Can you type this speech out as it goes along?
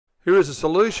Here is a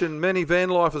solution many van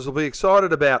lifers will be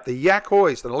excited about. The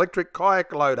Yakhoist, an electric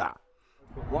kayak loader.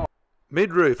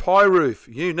 Mid-roof, high roof,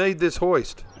 you need this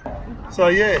hoist. So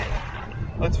yeah,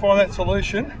 let's find that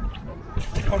solution.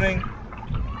 Putting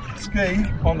ski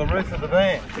on the roof of the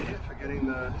van. For getting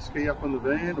the ski up on the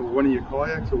van or one of your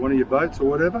kayaks or one of your boats or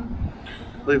whatever,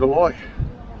 leave a like,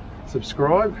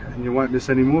 subscribe, and you won't miss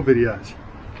any more videos.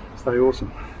 Stay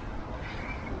awesome.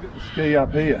 Get the ski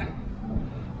up here,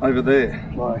 over there,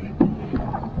 like,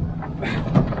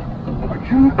 I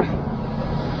can't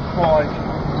quite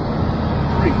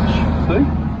reach, see?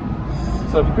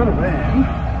 So if you've got a van,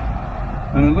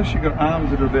 and unless you've got arms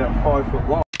that are about 5 foot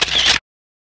long,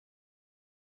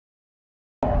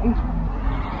 you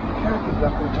can't get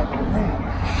up on top of the van.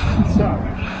 So,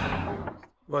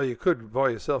 well, you could buy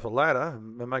yourself a ladder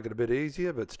and make it a bit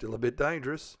easier, but still a bit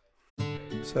dangerous.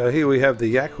 So here we have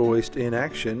the Yakhoist in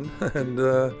action, and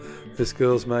this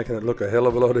girl's making it look a hell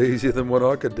of a lot easier than what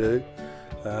I could do.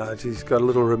 She's got a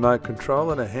little remote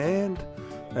control in her hand,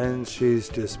 and she's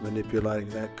just manipulating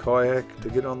that kayak to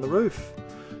get on the roof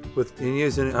with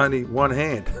using only one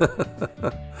hand.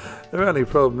 The only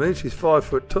problem is she's 5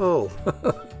 foot tall.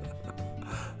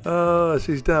 Oh,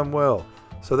 she's done well.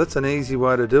 So that's an easy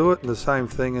way to do it, and the same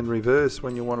thing in reverse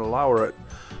when you want to lower it.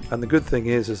 And the good thing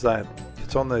is that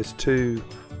it's on those two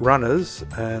runners,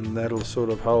 and that'll sort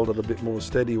of hold it a bit more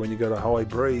steady when you got a high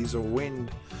breeze or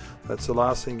wind. That's the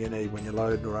last thing you need when you're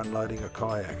loading or unloading a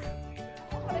kayak.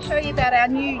 I want to show you about our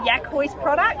new Yakhoist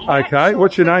product. Okay,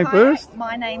 what's your name first?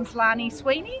 My name's Lani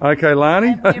Sweeney. Okay, Lani.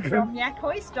 And we're from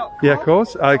yakhoist.com.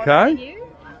 Yakhoist, okay.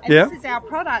 And this is our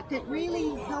product. It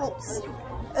really helps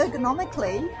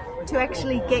ergonomically to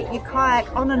actually get your kayak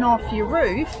on and off your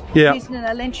roof using an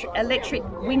electric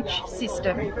winch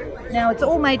system. Now it's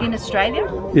all made in Australia,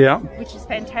 which is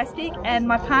fantastic, and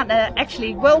my partner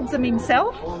actually welds them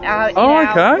himself in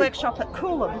our workshop at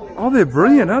Coolum. Oh, they're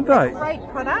brilliant, aren't they? Great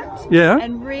product,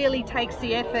 and really takes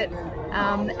the effort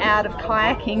out of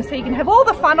kayaking, so you can have all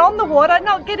the fun on the water,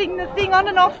 not getting the thing on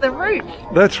and off the roof.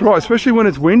 That's right, especially when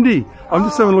it's windy. I'm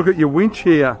just having a look at your winch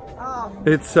here.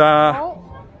 It's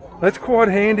that's quite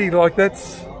handy, like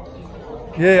that's,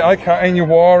 okay, and your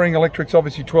wiring, electric's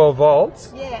obviously 12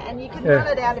 volts. Yeah, and you can run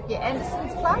it out of your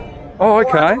Anderson's plug. Oh, okay.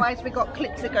 Or otherwise we've got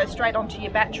clips that go straight onto your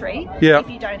battery if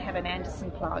you don't have an Anderson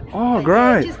plug. Oh, but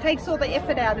great. It just takes all the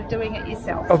effort out of doing it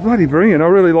yourself. Oh, bloody brilliant. I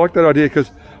really like that idea,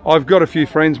 because I've got a few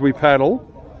friends we paddle,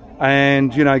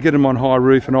 and, you know, get them on high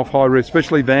roof and off high roof,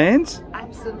 especially vans.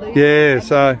 Absolutely. Yeah, and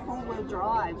so...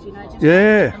 drives, you know, just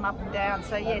them up and down.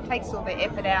 So yeah, it takes all the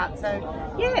effort out. So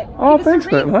yeah. Oh, thanks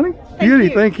for that, Lani. Beauty,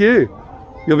 thank you.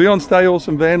 You'll be on Stay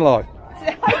Awesome Van Life.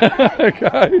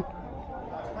 Okay.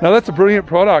 Now that's a brilliant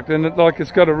product, and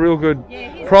it's got a real good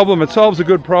problem. It solves a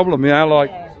good problem, you know, like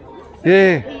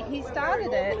He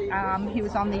started it. He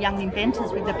was on the Young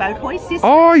Inventors with the boat hoist system.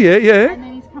 Oh yeah. And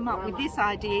then he's come up with this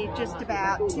idea just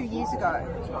about 2 years ago.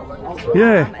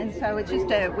 And so it's just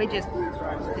we're just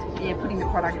putting the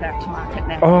product out to market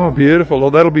now. Oh, beautiful.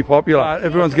 Well, that'll be popular.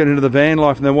 Everyone's getting into the van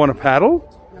life and they want to paddle,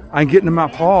 and getting them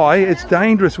up high, it's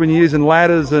dangerous when you're using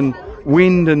ladders and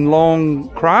wind and long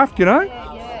craft, you know?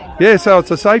 Yeah, so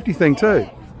it's a safety thing too.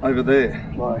 Over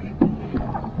there, like,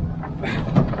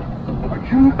 I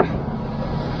can't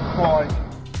quite.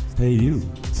 Hey you,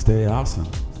 stay awesome.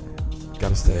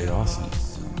 Gotta stay awesome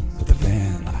with the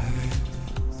van life.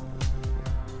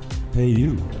 Hey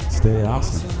you, stay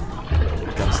awesome.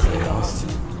 Gotta stay awesome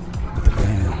with the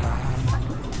van life.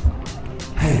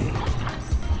 Hey,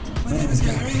 my name is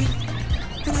Gary,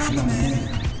 and I'm the man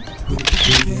with the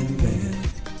freaking van.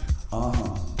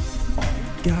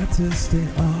 Got to stay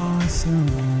awesome.